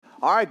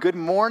All right, good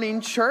morning,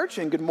 church,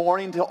 and good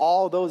morning to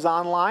all those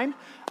online.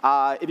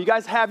 If you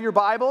guys have your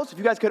Bibles, if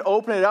you guys could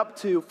open it up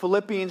to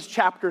Philippians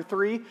chapter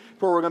 3,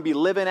 where we're going to be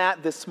living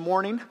at this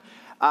morning.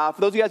 For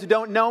those of you guys who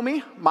don't know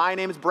me, my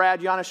name is Brad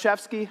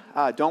Janaszewski.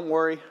 Don't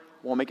worry,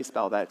 won't make you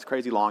spell that. It's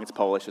crazy long. It's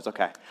Polish. It's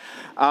okay.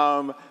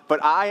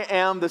 But I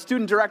am the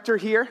student director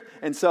here,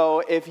 and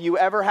so if you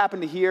ever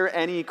happen to hear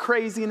any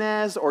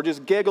craziness or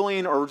just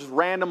giggling or just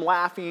random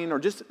laughing or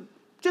just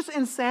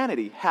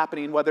insanity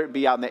happening, whether it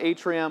be out in the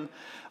atrium,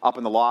 up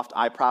in the loft,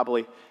 I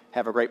probably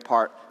have a great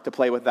part to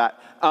play with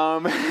that.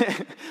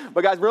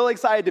 But guys, really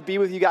excited to be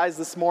with you guys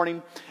this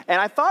morning.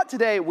 And I thought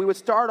today we would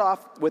start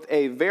off with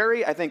a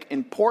very, I think,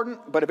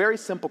 important, but a very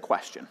simple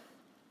question.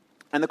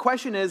 And the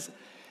question is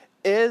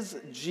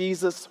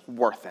Jesus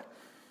worth it?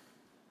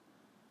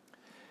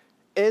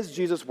 Is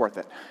Jesus worth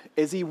it?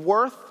 Is he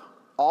worth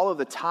all of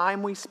the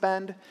time we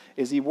spend?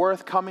 Is he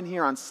worth coming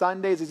here on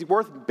Sundays? Is he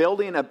worth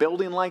building a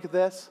building like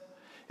this?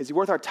 Is he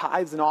worth our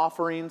tithes and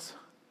offerings?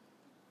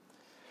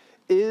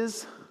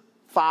 Is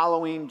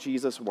following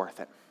Jesus worth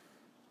it?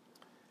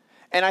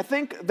 And I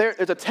think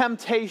there's a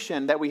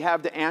temptation that we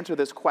have to answer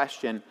this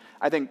question,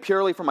 I think,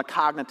 purely from a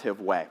cognitive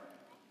way.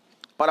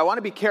 But I want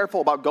to be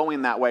careful about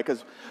going that way,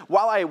 because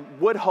while I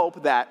would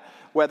hope that,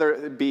 whether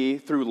it be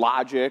through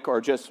logic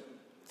or just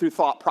through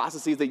thought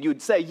processes, that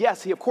you'd say,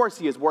 yes, of course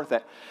he is worth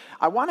it,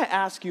 I want to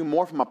ask you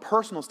more from a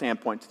personal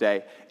standpoint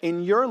today.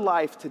 In your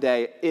life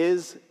today,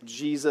 is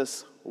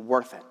Jesus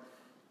worth it?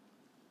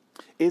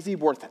 Is he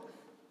worth it?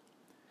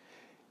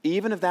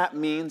 Even if that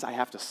means I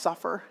have to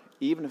suffer,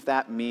 even if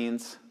that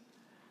means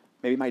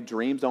maybe my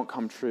dreams don't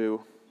come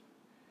true,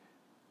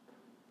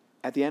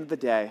 at the end of the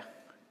day,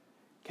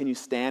 can you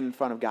stand in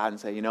front of God and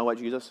say, you know what,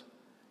 Jesus?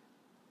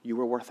 You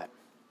were worth it.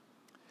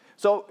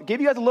 So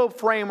give you guys a little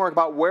framework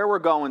about where we're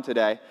going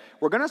today.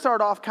 We're going to start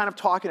off kind of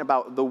talking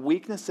about the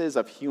weaknesses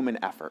of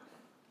human effort.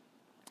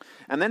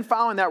 And then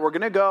following that, we're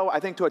going to go, I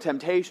think, to a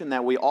temptation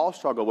that we all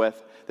struggle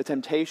with, the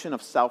temptation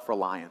of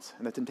self-reliance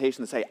and the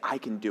temptation to say, I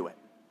can do it.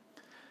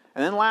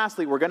 And then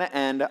lastly, we're going to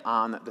end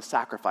on the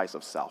sacrifice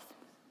of self.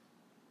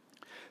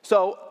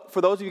 So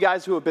for those of you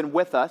guys who have been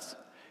with us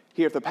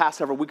here for the past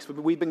several weeks,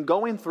 we've been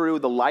going through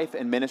the life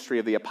and ministry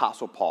of the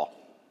Apostle Paul.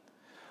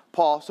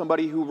 Paul,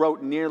 somebody who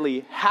wrote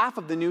nearly half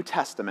of the New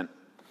Testament.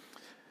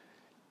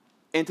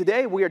 And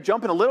today we are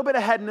jumping a little bit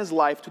ahead in his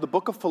life to the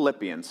book of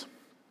Philippians.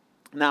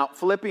 Now,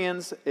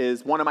 Philippians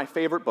is one of my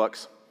favorite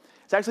books.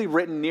 It's actually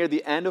written near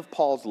the end of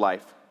Paul's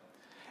life.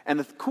 And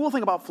the cool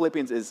thing about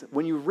Philippians is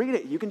when you read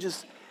it, you can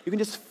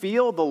just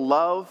feel the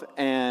love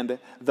and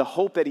the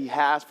hope that he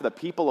has for the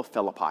people of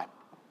Philippi.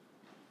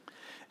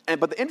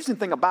 But the interesting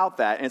thing about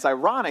that, and it's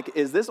ironic,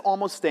 is this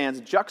almost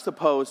stands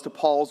juxtaposed to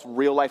Paul's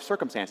real-life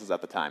circumstances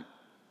at the time.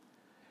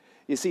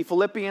 You see,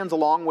 Philippians,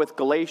 along with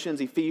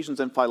Galatians, Ephesians,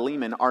 and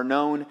Philemon, are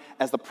known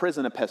as the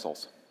prison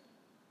epistles.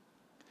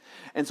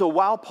 And so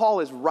while Paul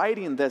is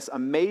writing this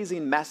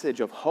amazing message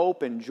of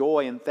hope and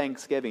joy and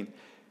thanksgiving,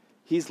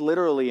 he's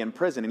literally in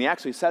prison. And he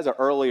actually says it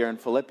earlier in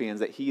Philippians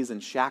that he's in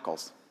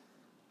shackles.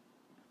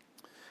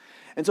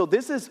 And so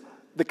this is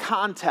the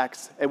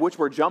context at which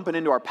we're jumping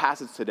into our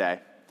passage today.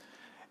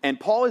 And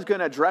Paul is going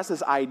to address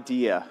this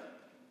idea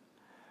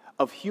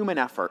of human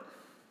effort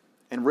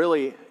and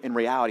really, in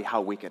reality,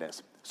 how weak it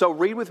is. So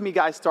read with me,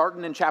 guys,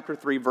 starting in chapter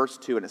 3, verse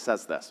 2, and it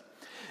says this.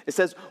 It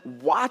says,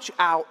 watch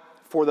out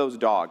for those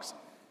dogs,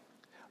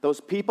 those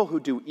people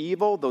who do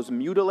evil, those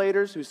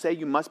mutilators who say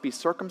you must be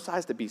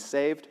circumcised to be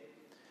saved.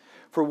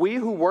 For we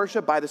who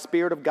worship by the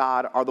Spirit of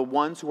God are the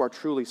ones who are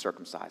truly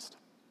circumcised.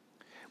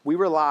 We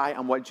rely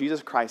on what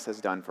Jesus Christ has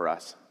done for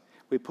us.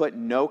 We put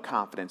no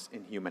confidence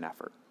in human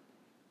effort.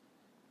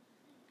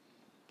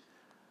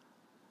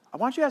 I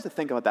want you guys to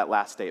think about that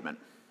last statement.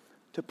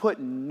 To put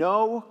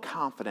no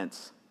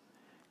confidence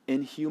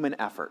in human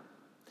effort.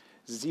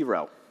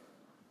 Zero.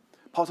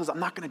 Paul says, I'm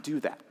not going to do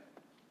that.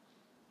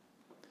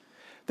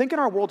 Think in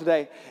our world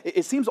today,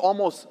 it seems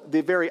almost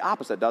the very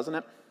opposite, doesn't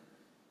it?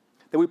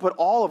 That we put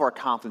all of our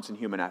confidence in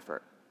human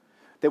effort.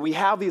 That we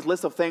have these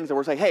lists of things that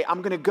we're saying, hey,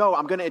 I'm going to go,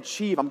 I'm going to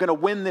achieve, I'm going to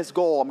win this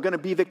goal, I'm going to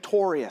be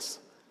victorious.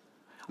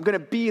 I'm going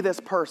to be this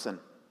person.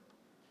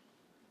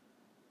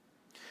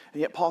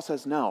 And yet Paul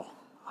says, no,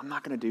 I'm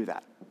not going to do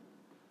that.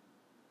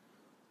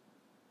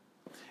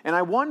 And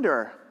I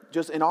wonder,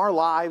 just in our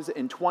lives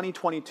in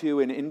 2022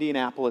 in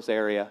Indianapolis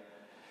area,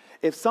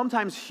 if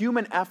sometimes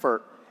human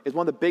effort is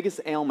one of the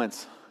biggest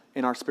ailments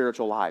in our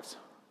spiritual lives.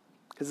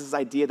 Because this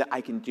idea that I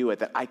can do it,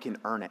 that I can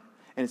earn it.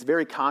 And it's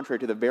very contrary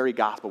to the very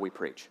gospel we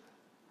preach.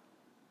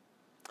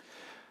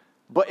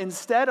 But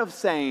instead of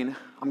saying,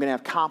 I'm going to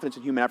have confidence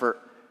in human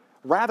effort,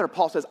 rather,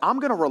 Paul says, I'm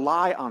going to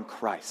rely on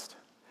Christ.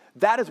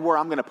 That is where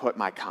I'm going to put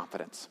my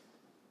confidence.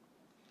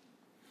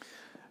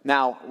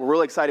 Now, we're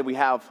really excited. We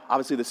have,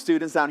 obviously, the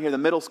students down here, the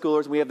middle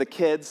schoolers. We have the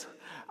kids.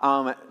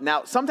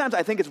 Now, sometimes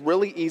I think it's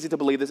really easy to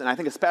believe this, and I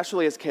think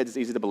especially as kids it's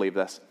easy to believe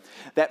this,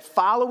 that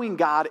following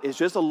God is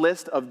just a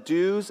list of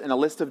do's and a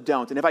list of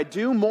don'ts. And if I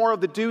do more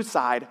of the do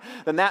side,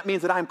 then that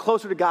means that I'm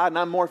closer to God and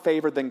I'm more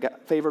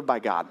favored by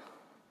God.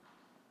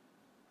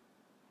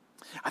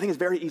 I think it's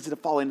very easy to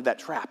fall into that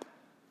trap.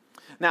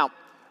 Now,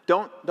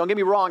 don't get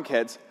me wrong,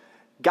 kids.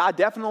 God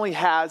definitely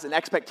has an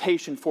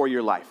expectation for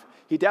your life.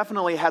 He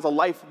definitely has a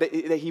life that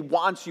he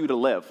wants you to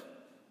live.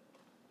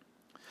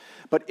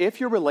 But if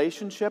your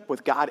relationship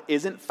with God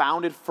isn't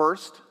founded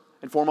first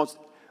and foremost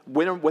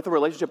with a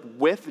relationship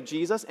with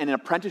Jesus and an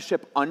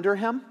apprenticeship under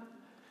him,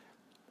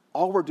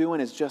 all we're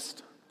doing is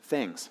just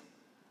things.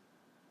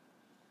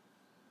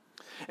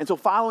 And so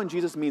following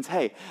Jesus means,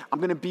 hey, I'm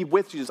going to be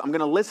with Jesus. I'm going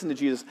to listen to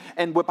Jesus.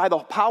 And by the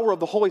power of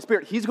the Holy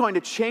Spirit, he's going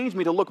to change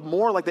me to look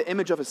more like the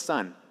image of his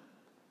son.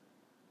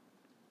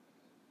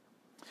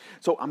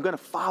 So I'm going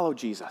to follow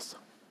Jesus.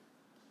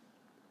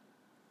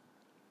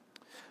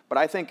 But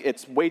I think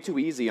it's way too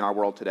easy in our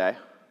world today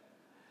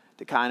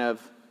to kind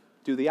of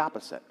do the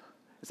opposite.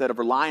 Instead of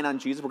relying on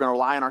Jesus, we're going to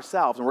rely on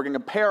ourselves, and we're going to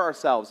compare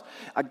ourselves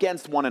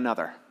against one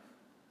another.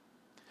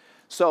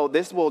 So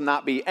this will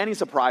not be any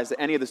surprise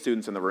to any of the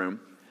students in the room,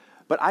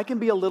 but I can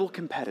be a little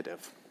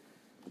competitive.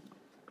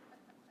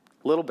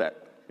 A little bit,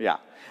 yeah.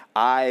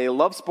 I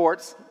love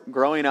sports.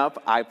 Growing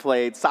up, I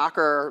played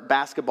soccer,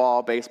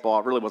 basketball,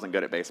 baseball. I really wasn't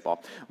good at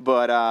baseball,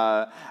 but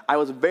I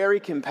was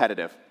very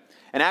competitive.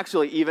 And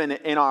actually, even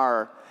in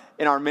our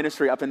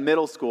ministry up in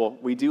middle school,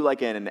 we do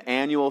like an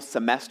annual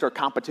semester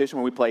competition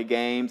where we play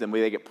games and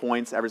they get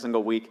points every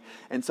single week.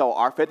 And so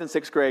our 5th and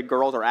 6th grade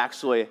girls are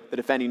actually the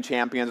defending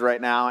champions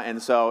right now.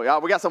 And so yeah,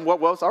 we got some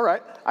whoa-whoas. All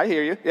right, I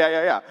hear you.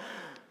 Yeah.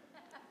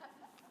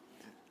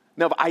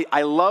 No, but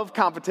I love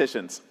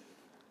competitions.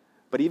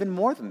 But even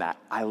more than that,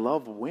 I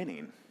love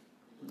winning.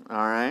 All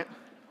right?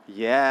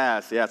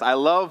 Yes. I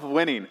love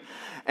winning.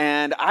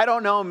 And I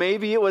don't know,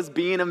 maybe it was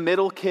being a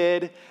middle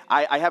kid.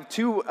 I have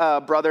 2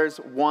 brothers,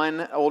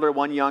 one older,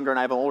 one younger, and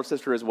I have an older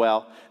sister as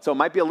well. So it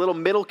might be a little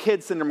middle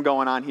kid syndrome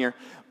going on here.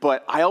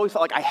 But I always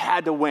felt like I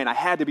had to win. I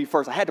had to be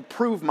first. I had to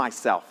prove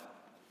myself.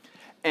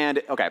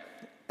 And, okay,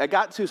 it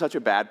got to such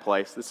a bad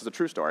place. This is a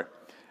true story.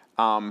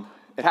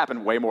 It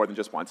happened way more than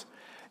just once.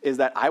 Is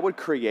that I would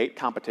create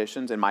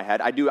competitions in my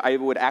head. I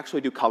would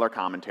actually do color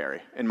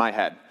commentary in my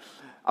head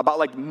about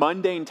like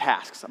mundane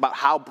tasks, about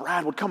how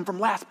Brad would come from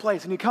last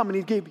place and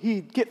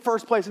he'd get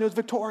first place and he was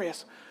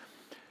victorious.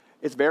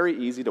 It's very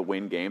easy to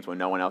win games when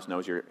no one else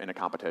knows you're in a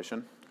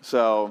competition.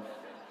 So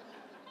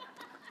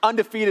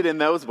undefeated in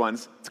those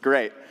ones, it's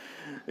great.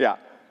 Yeah.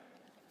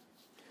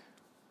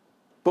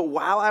 But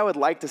while I would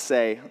like to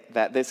say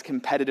that this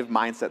competitive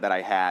mindset that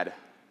I had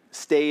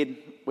stayed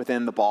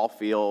within the ball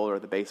field or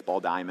the baseball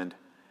diamond,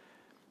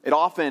 it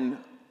often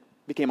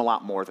became a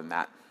lot more than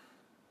that.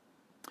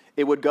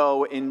 It would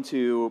go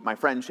into my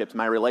friendships,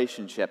 my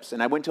relationships,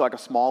 and I went to like a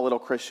small little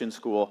Christian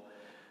school,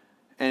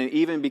 and it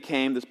even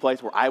became this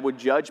place where I would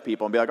judge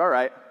people and be like, all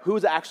right,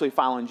 who's actually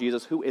following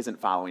Jesus, who isn't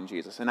following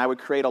Jesus? And I would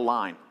create a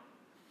line.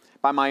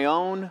 By my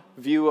own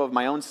view of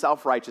my own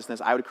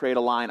self-righteousness, I would create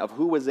a line of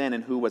who was in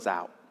and who was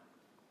out.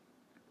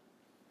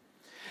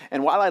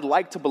 And while I'd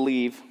like to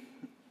believe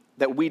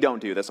that we don't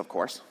do this, of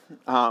course,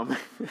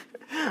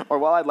 or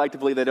while I'd like to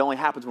believe that it only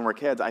happens when we're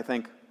kids, I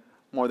think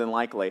more than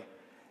likely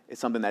it's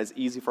something that is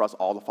easy for us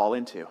all to fall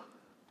into,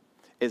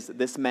 is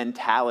this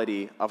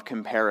mentality of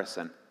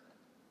comparison.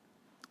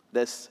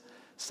 This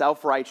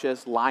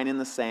self-righteous, line in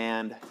the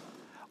sand,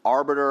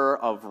 arbiter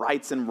of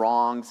rights and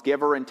wrongs,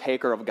 giver and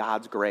taker of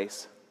God's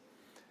grace.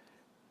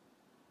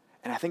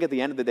 And I think at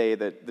the end of the day,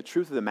 the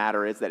truth of the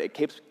matter is that it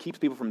keeps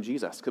people from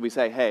Jesus. Because we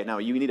say, hey, no,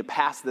 you need to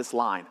pass this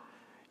line.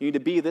 You need to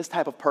be this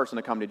type of person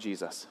to come to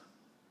Jesus.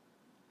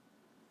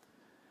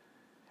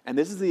 And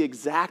this is the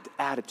exact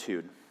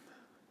attitude,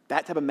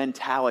 that type of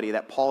mentality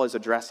that Paul is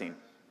addressing.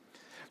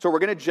 So we're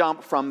going to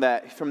jump from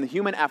the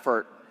human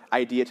effort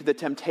idea to the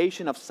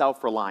temptation of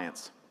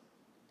self-reliance.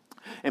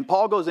 And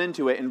Paul goes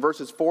into it in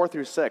verses 4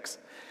 through 6.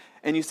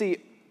 And you see,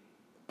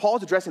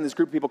 Paul's addressing this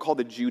group of people called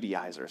the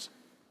Judaizers.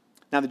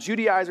 Now, the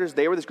Judaizers,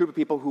 they were this group of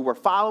people who were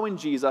following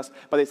Jesus,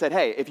 but they said,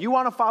 hey, if you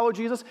want to follow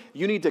Jesus,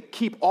 you need to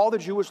keep all the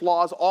Jewish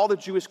laws, all the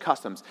Jewish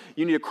customs.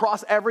 You need to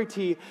cross every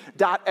T,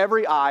 dot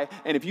every I,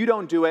 and if you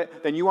don't do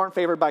it, then you aren't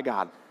favored by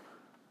God.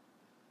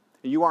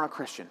 And you aren't a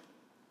Christian.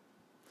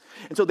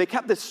 And so they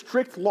kept this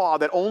strict law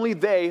that only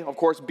they, of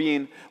course,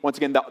 being, once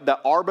again, the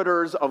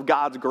arbiters of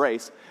God's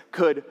grace,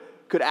 could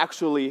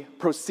actually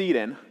proceed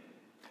in.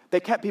 They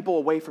kept people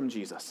away from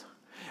Jesus.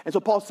 And so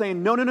Paul's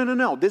saying,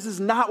 no. This is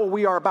not what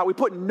we are about. We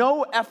put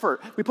no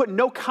effort. We put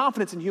no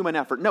confidence in human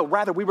effort. No,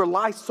 rather, we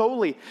rely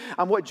solely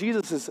on what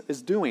Jesus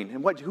is doing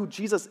and who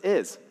Jesus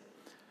is.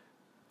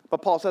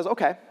 But Paul says,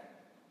 okay,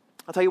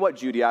 I'll tell you what,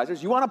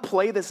 Judaizers, you want to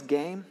play this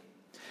game?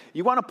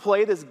 You want to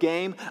play this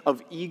game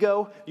of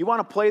ego? You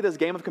want to play this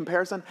game of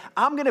comparison?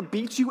 I'm going to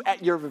beat you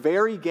at your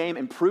very game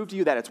and prove to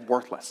you that it's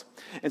worthless.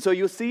 And so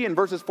you'll see in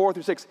verses 4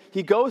 through 6,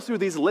 he goes through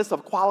these lists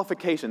of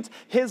qualifications,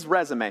 his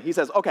resume. He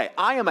says, okay,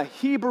 I am a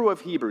Hebrew of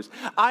Hebrews.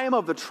 I am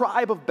of the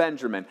tribe of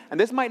Benjamin. And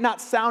this might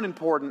not sound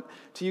important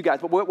to you guys,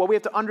 but what we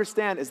have to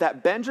understand is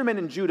that Benjamin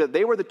and Judah,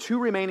 they were the 2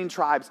 remaining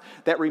tribes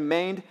that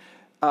remained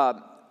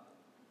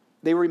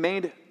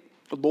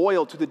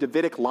loyal to the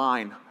Davidic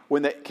line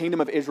when the kingdom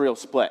of Israel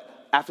split.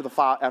 after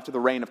the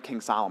reign of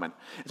King Solomon.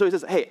 And so he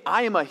says, hey,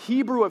 I am a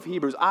Hebrew of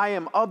Hebrews. I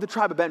am of the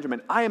tribe of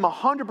Benjamin. I am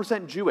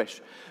 100%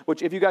 Jewish,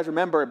 which if you guys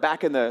remember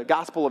back in the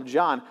Gospel of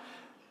John,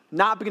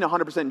 not being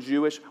 100%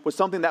 Jewish was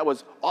something that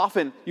was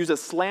often used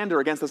as slander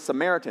against the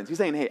Samaritans. He's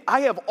saying, hey,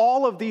 I have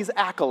all of these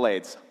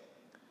accolades.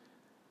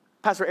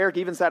 Pastor Eric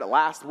even said it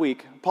last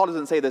week. Paul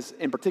doesn't say this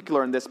in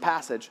particular in this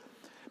passage,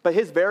 but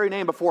his very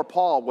name before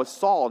Paul was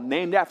Saul,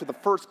 named after the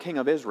first king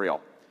of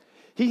Israel.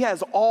 He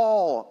has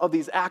all of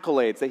these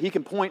accolades that he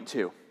can point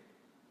to.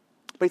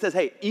 But he says,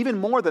 hey, even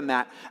more than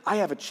that, I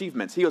have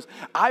achievements. He goes,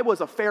 I was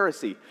a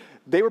Pharisee.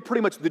 They were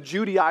pretty much the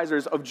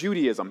Judaizers of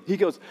Judaism. He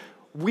goes,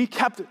 we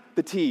kept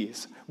the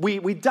T's.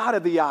 We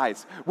dotted the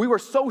I's. We were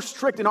so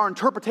strict in our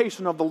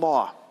interpretation of the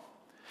law.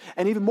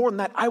 And even more than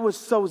that, I was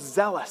so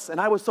zealous and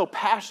I was so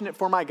passionate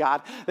for my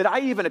God that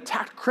I even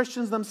attacked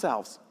Christians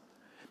themselves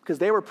because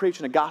they were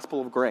preaching a gospel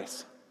of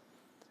grace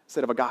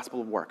instead of a gospel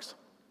of works.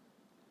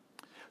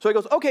 So he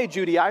goes, okay,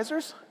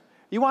 Judaizers,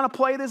 you want to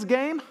play this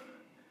game?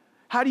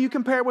 How do you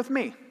compare with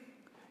me?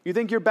 You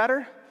think you're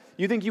better?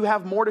 You think you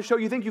have more to show?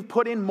 You think you've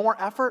put in more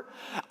effort?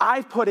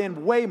 I've put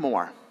in way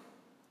more.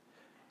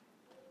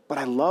 But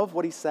I love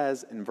what he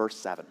says in verse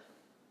 7.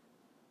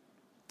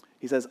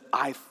 He says,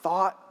 I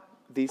thought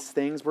these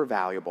things were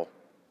valuable,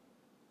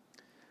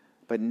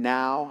 but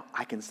now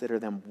I consider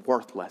them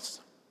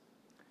worthless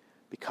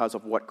because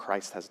of what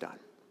Christ has done.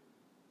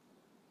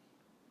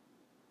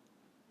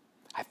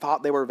 I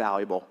thought they were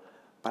valuable,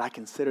 but I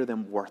consider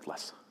them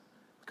worthless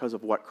because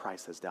of what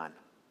Christ has done.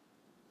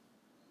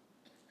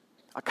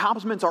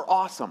 Accomplishments are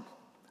awesome.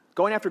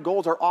 Going after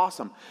goals are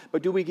awesome.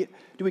 But do we get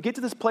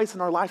to this place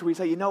in our lives where we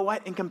say, you know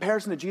what? In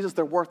comparison to Jesus,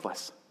 they're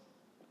worthless.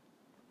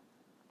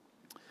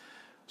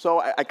 So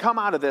I come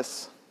out of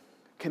this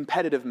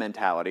competitive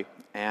mentality,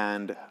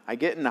 and I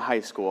get into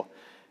high school.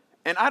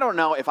 And I don't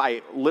know if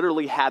I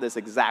literally had this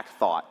exact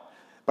thought,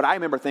 but I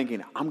remember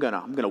thinking, I'm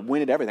gonna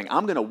win at everything.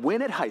 I'm gonna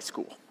win at high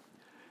school.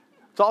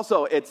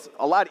 It's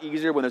a lot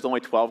easier when there's only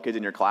 12 kids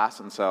in your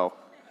class, and so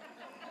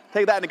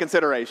take that into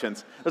consideration.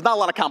 There's not a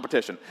lot of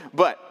competition.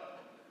 But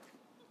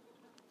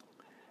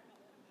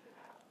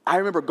I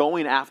remember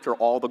going after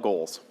all the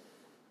goals.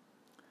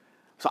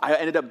 So I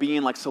ended up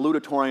being like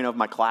salutatorian of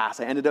my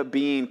class. I ended up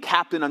being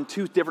captain on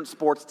 2 different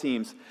sports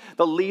teams,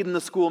 the lead in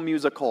the school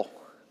musical.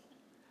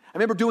 I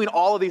remember doing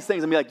all of these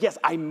things and be like, yes,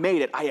 I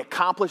made it. I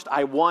accomplished.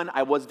 I won.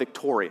 I was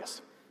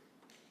victorious.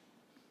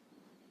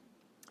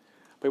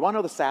 But you want to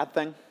know the sad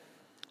thing?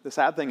 The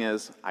sad thing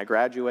is I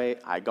graduate.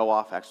 I go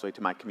off actually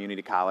to my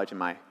community college in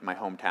my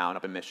hometown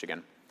up in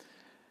Michigan.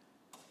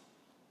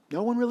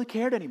 No one really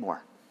cared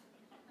anymore.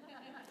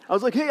 I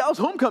was like, hey, I was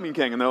homecoming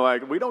king. And they're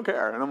like, we don't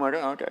care. And I'm like,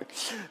 oh, okay.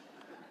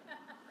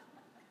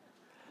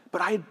 But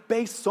I had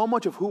based so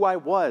much of who I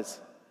was,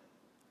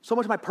 so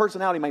much of my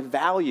personality, my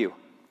value,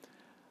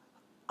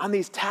 on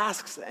these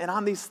tasks and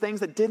on these things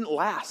that didn't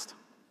last.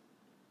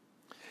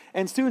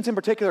 And students in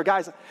particular,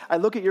 guys, I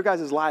look at your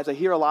guys' lives. I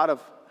hear a lot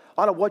of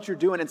what you're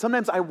doing. And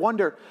sometimes I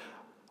wonder,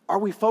 are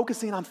we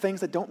focusing on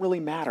things that don't really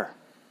matter?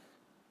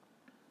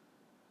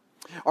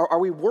 Are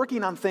we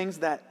working on things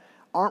that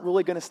aren't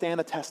really going to stand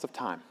the test of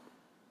time?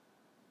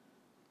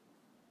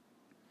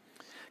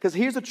 Because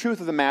here's the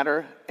truth of the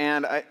matter,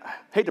 and I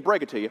hate to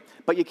break it to you,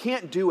 but you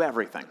can't do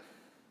everything.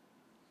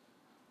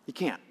 You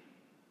can't.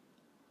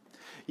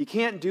 You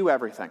can't do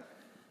everything.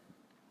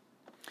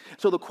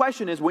 So the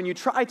question is, when you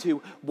try to,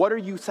 what are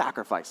you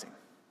sacrificing?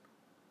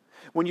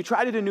 When you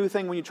try to do a new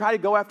thing, when you try to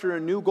go after a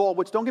new goal,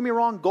 which don't get me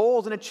wrong,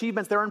 goals and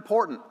achievements, they're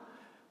important.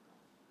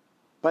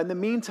 But in the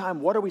meantime,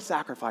 what are we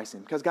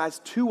sacrificing? Because guys,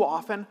 too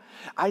often,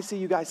 I see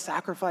you guys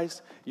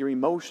sacrifice your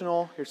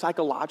emotional, your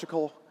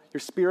psychological, your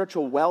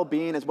spiritual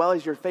well-being, as well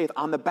as your faith,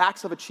 on the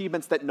backs of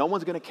achievements that no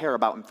one's going to care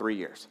about in 3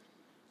 years.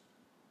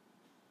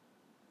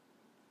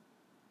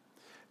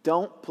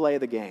 Don't play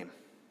the game.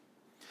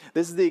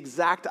 This is the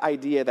exact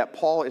idea that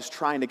Paul is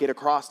trying to get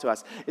across to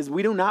us, is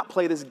we do not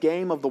play this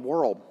game of the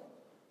world.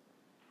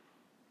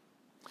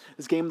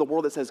 This game of the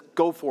world that says,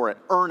 go for it,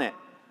 earn it,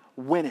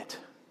 win it.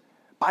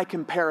 By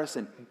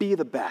comparison, be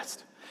the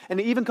best. And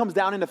it even comes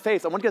down into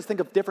faith. I want you guys to think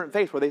of different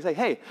faiths where they say,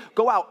 hey,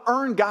 go out,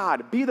 earn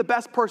God, be the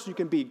best person you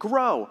can be,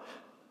 grow.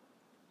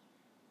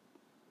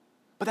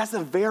 But that's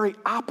the very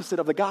opposite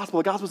of the gospel.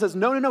 The gospel says,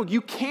 no,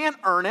 you can't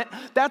earn it.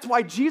 That's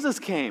why Jesus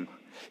came.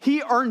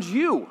 He earned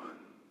you.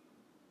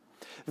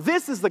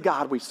 This is the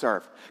God we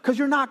serve, because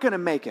you're not going to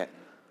make it.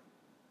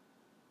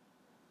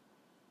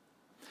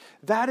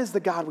 That is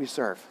the God we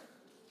serve.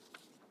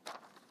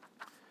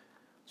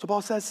 So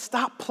Paul says,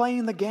 stop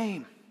playing the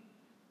game.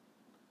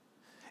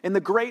 In the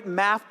great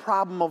math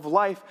problem of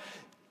life,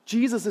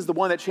 Jesus is the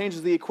one that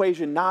changes the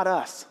equation, not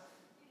us.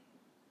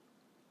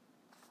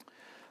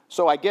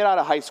 So I get out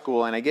of high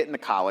school and I get into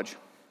college.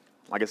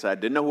 Like I said, I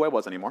didn't know who I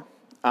was anymore.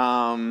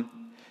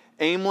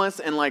 Aimless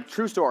and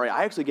true story,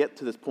 I actually get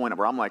to this point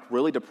where I'm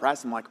really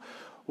depressed. I'm like,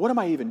 what am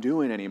I even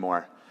doing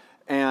anymore?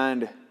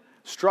 And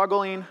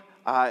struggling.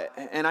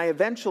 And I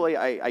eventually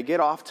get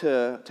off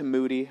to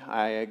Moody.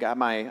 I got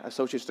my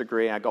associate's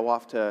degree. I go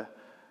off to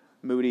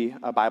Moody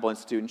Bible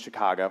Institute in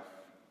Chicago.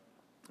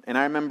 And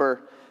I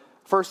remember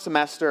first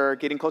semester,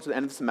 getting close to the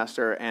end of the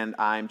semester, and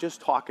I'm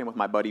just talking with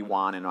my buddy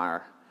Juan in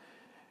our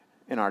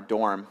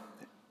dorm.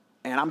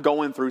 And I'm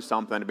going through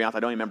something. To be honest,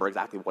 I don't remember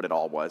exactly what it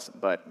all was,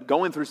 but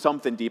going through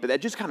something deep that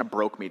just kind of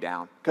broke me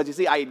down. Because you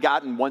see, I had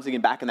gotten once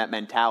again back in that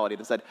mentality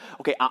that said,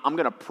 okay, I'm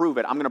going to prove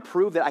it. I'm going to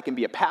prove that I can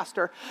be a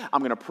pastor.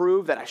 I'm going to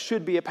prove that I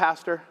should be a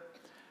pastor.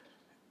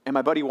 And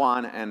my buddy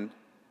Juan, and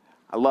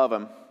I love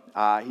him,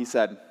 he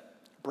said,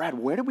 Brad,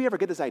 where did we ever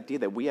get this idea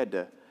that we had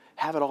to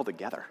have it all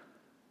together?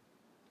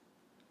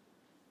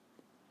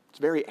 It's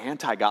very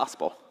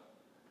anti-gospel.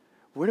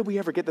 Where did we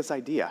ever get this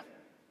idea?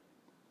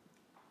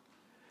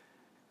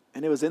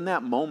 And it was in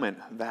that moment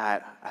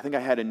that I think I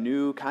had a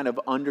new kind of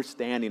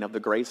understanding of the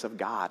grace of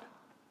God.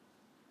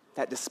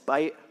 That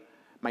despite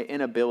my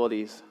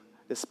inabilities,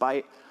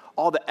 despite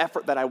all the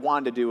effort that I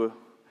wanted to do,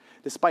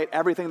 despite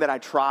everything that I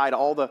tried,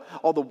 all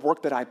the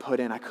work that I put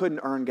in, I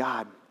couldn't earn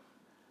God.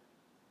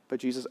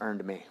 But Jesus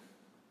earned me.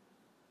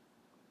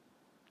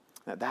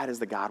 That is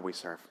the God we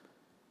serve.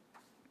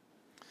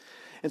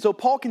 And so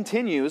Paul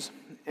continues,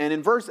 and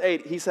in verse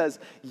 8 he says,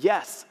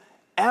 yes,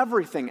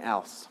 everything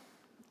else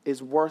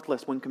is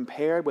worthless when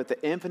compared with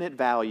the infinite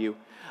value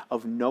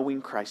of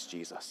knowing Christ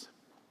Jesus.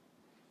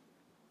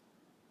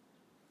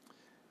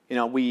 You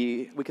know,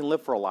 we can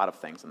live for a lot of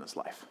things in this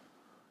life.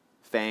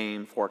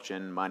 Fame,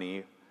 fortune,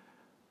 money,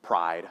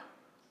 pride.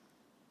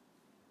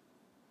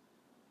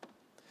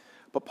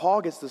 But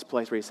Paul gets to this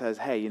place where he says,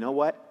 hey, you know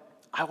what?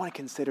 I want to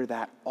consider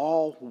that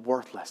all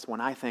worthless when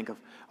I think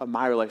of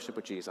my relationship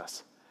with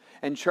Jesus.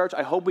 And church,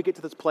 I hope we get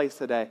to this place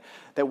today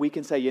that we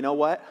can say, you know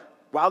what?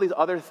 While these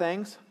other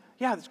things,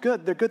 yeah, it's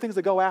good. They're good things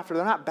to go after.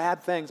 They're not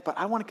bad things, but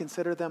I want to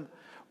consider them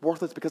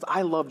worthless because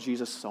I love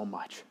Jesus so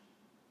much.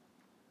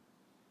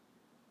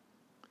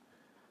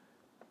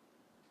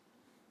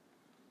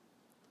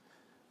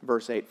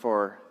 Verse 8,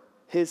 for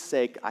his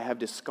sake I have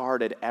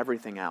discarded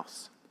everything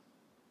else,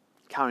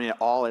 counting it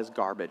all as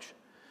garbage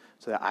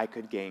so that I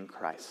could gain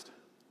Christ.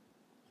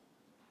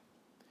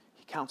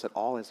 He counts it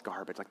all as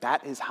garbage. Like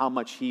that is how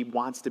much he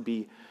wants to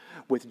be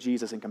with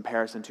Jesus in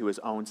comparison to his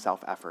own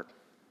self-effort.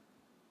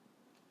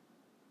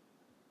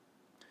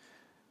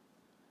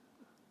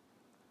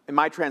 In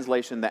my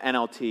translation, the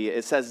NLT,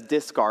 it says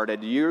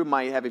discarded. You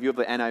might have, if you have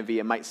the NIV,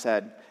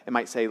 it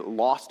might say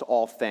lost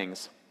all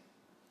things.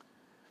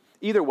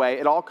 Either way,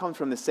 it all comes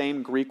from the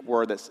same Greek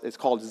word it's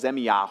called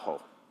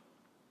zemiaho.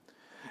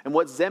 And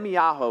what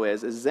zemiaho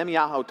is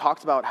zemiaho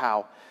talks about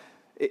how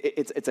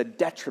it's a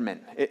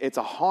detriment, it's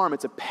a harm,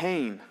 it's a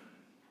pain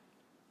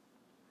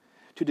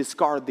to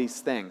discard these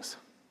things.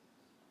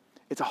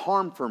 It's a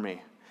harm for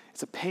me.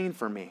 It's a pain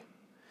for me.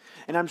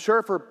 And I'm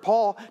sure for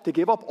Paul to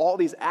give up all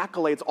these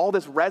accolades, all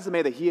this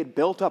resume that he had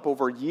built up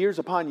over years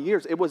upon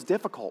years, it was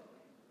difficult.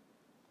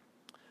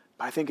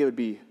 But I think it would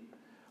be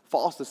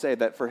false to say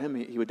that for him,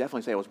 he would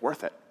definitely say it was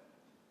worth it.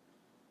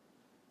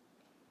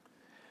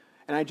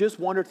 And I just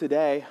wonder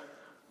today,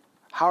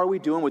 how are we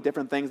doing with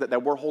different things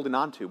that we're holding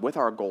on to, with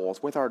our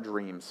goals, with our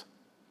dreams,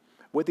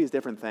 with these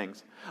different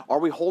things? Are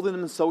we holding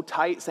them so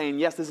tight, saying,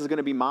 yes, this is going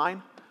to be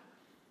mine?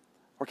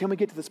 Or can we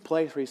get to this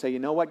place where you say, you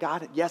know what,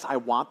 God, yes, I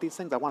want these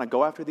things. I want to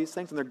go after these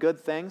things, and they're good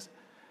things.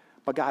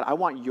 But God, I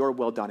want your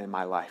will done in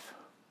my life.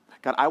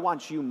 God, I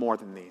want you more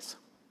than these.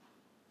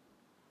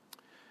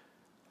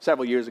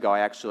 Several years ago, I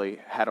actually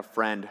had a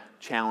friend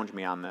challenge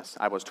me on this.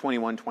 I was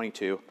 21,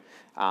 22.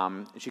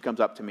 And she comes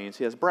up to me and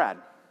she says, Brad,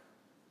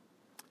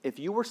 if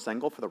you were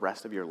single for the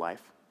rest of your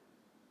life,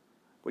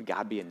 would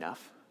God be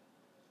enough?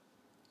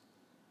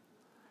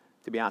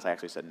 To be honest, I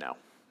actually said no.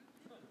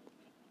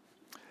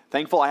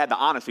 Thankful I had the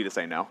honesty to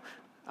say no.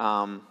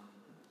 But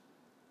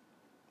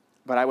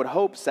I would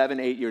hope 7,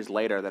 8 years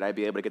later that I'd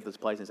be able to get to this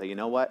place and say, you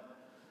know what?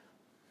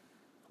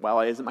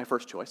 Well, it isn't my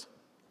first choice.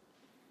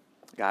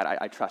 God,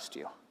 I trust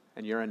you,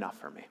 and you're enough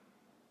for me.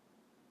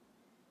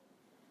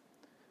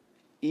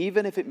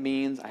 Even if it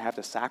means I have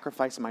to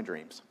sacrifice my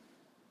dreams,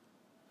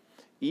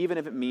 even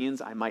if it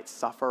means I might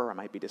suffer, or I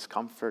might be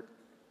discomfort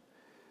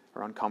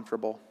or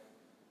uncomfortable,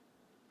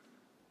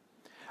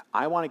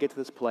 I want to get to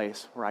this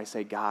place where I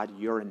say, God,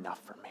 you're enough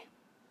for me.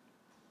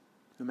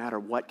 No matter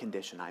what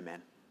condition I'm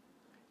in,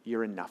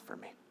 you're enough for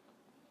me.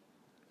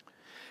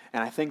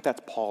 And I think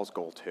that's Paul's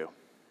goal too.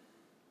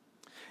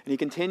 And he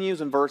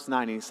continues in verse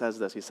 9, and he says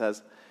this. He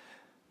says,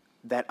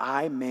 that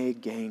I may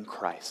gain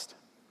Christ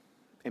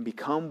and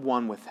become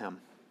one with him.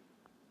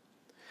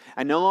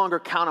 I no longer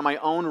count on my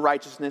own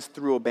righteousness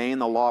through obeying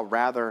the law.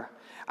 Rather,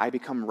 I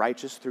become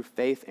righteous through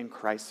faith in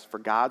Christ. For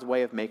God's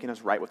way of making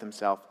us right with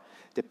himself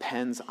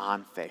depends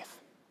on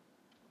faith.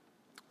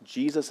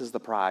 Jesus is the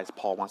prize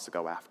Paul wants to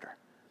go after.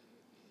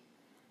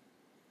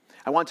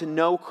 I want to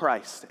know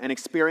Christ and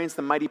experience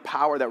the mighty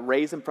power that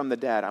raised him from the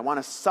dead. I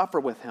want to suffer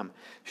with him,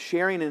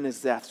 sharing in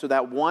his death, so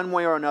that one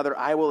way or another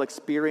I will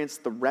experience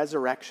the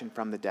resurrection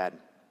from the dead.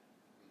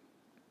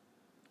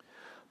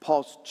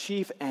 Paul's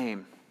chief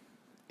aim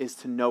is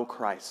to know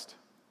Christ,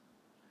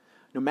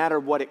 no matter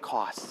what it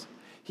costs.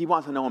 He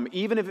wants to know him,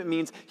 even if it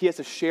means he has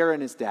to share in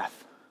his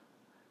death.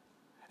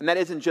 And that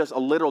isn't just a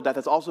literal death,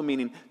 it's also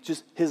meaning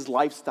just his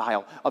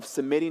lifestyle of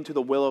submitting to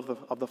the will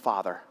of the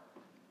Father.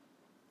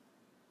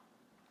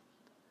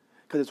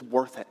 Because it's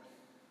worth it.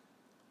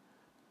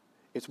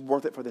 It's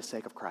worth it for the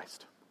sake of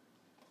Christ.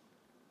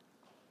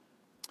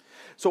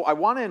 So I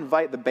want to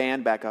invite the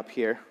band back up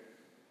here.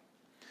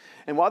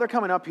 And while they're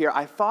coming up here,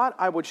 I thought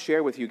I would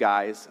share with you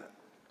guys,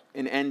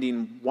 in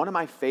ending, one of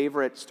my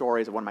favorite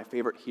stories of one of my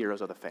favorite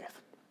heroes of the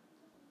faith.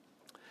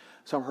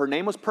 So her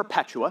name was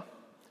Perpetua.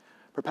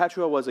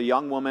 Perpetua was a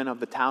young woman of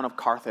the town of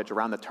Carthage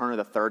around the turn of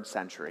the 3rd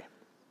century.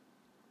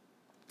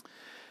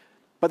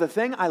 But the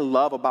thing I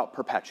love about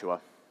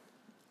Perpetua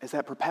is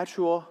that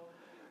Perpetua,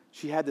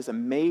 she had this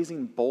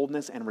amazing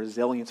boldness and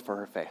resilience for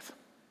her faith.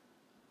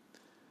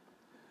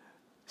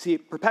 See,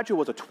 Perpetua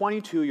was a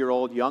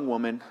 22-year-old young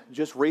woman,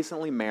 just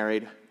recently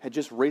married, had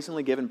just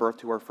recently given birth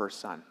to her first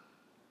son.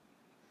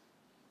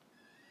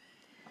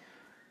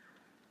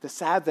 The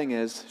sad thing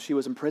is, she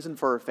was imprisoned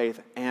for her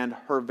faith, and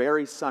her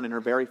very son and her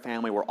very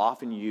family were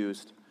often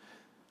used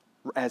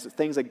as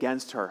things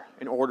against her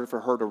in order for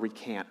her to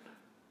recant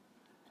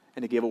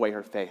and to give away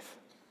her faith.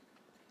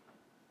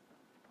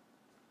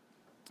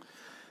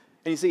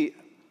 And you see,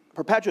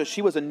 Perpetua,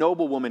 she was a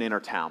noblewoman in her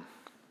town.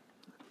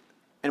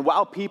 And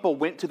while people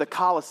went to the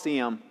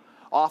Colosseum,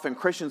 often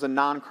Christians and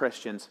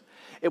non-Christians,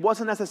 it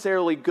wasn't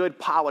necessarily good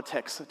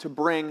politics to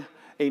bring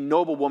a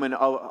noblewoman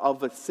of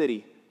the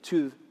city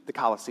to the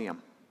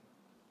Colosseum.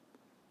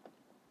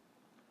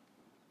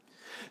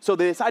 So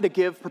they decide to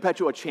give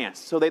Perpetua a chance.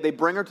 So they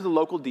bring her to the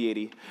local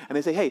deity, and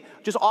they say, hey,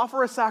 just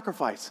offer a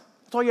sacrifice.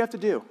 That's all you have to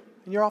do,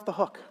 and you're off the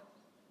hook.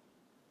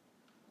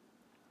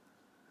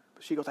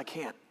 But she goes, I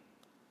can't.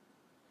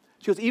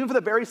 She goes, even for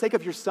the very sake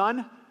of your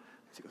son?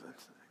 She goes,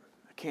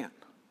 I can't.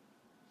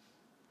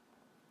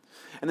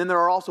 And then there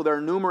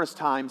are numerous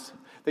times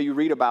that you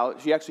read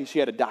about. She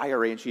had a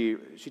diary, and she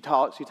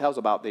tells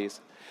about these.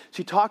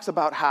 She talks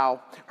about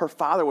how her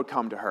father would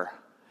come to her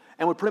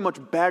and would pretty much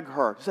beg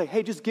her to say,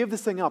 hey, just give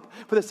this thing up.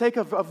 For the sake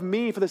of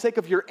me, for the sake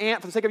of your aunt,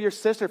 for the sake of your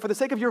sister, for the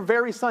sake of your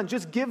very son,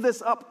 just give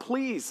this up,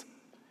 please.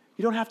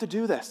 You don't have to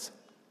do this.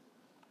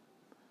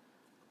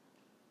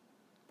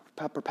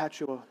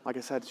 Perpetua, like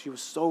I said, she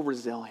was so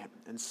resilient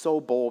and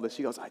so bold that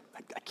she goes, I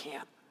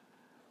can't.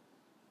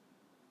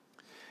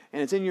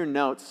 And it's in your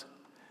notes,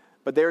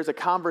 but there's a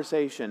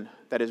conversation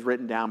that is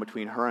written down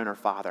between her and her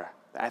father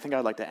that I think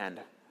I'd like to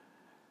end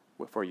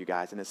for you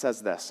guys. And it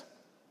says this.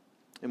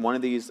 In one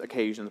of these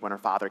occasions when her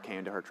father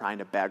came to her trying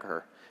to beg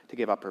her to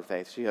give up her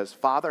faith, she goes,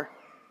 Father,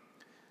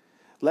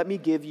 let me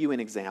give you an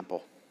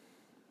example.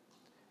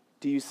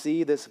 Do you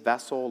see this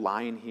vessel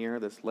lying here,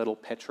 this little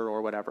pitcher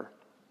or whatever?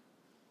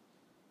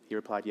 He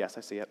replied, yes,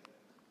 I see it.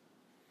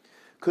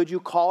 Could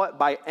you call it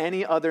by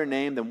any other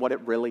name than what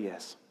it really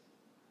is?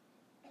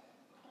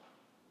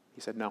 He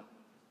said, no.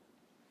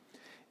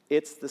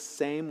 It's the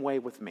same way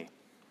with me.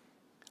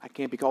 I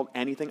can't be called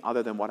anything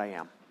other than what I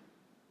am,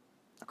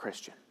 a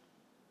Christian.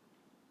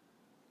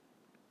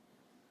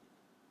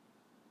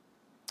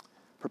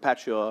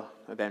 Perpetua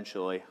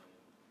eventually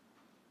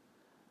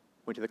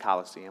went to the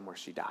Colosseum where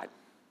she died,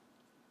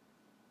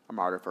 a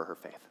martyr for her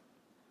faith.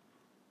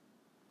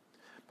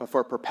 But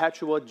for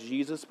Perpetua,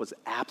 Jesus was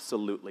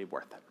absolutely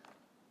worth it.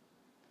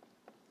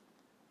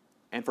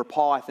 And for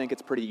Paul, I think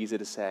it's pretty easy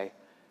to say,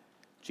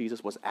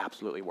 Jesus was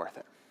absolutely worth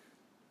it.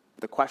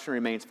 The question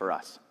remains for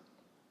us,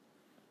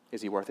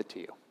 is he worth it to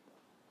you? All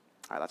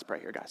right, let's pray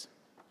here, guys.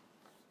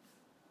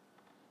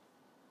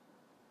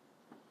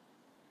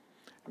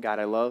 God,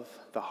 I love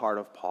the heart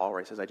of Paul where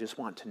he says, I just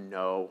want to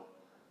know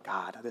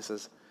God. This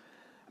is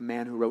a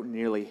man who wrote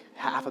nearly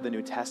half of the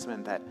New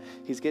Testament, that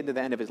he's getting to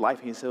the end of his life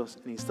and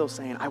he's still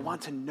saying, I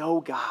want to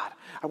know God.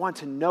 I want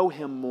to know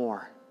him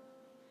more.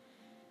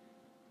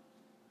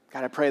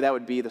 God, I pray that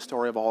would be the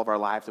story of all of our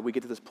lives, that we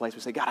get to this place where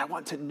we say, God, I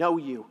want to know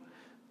you,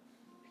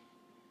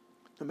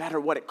 no matter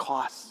what it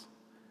costs.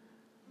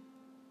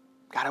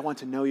 God, I want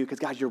to know you because,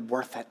 God, you're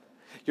worth it.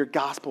 Your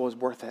gospel is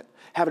worth it.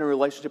 Having a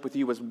relationship with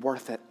you is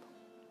worth it.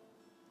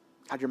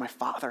 God, you're my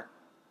Father.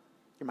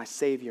 You're my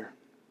Savior.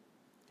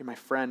 You're my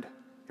friend.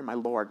 You're my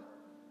Lord.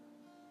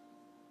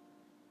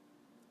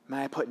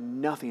 May I put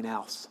nothing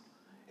else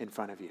in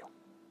front of you.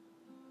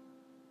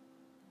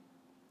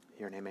 In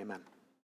your name, amen.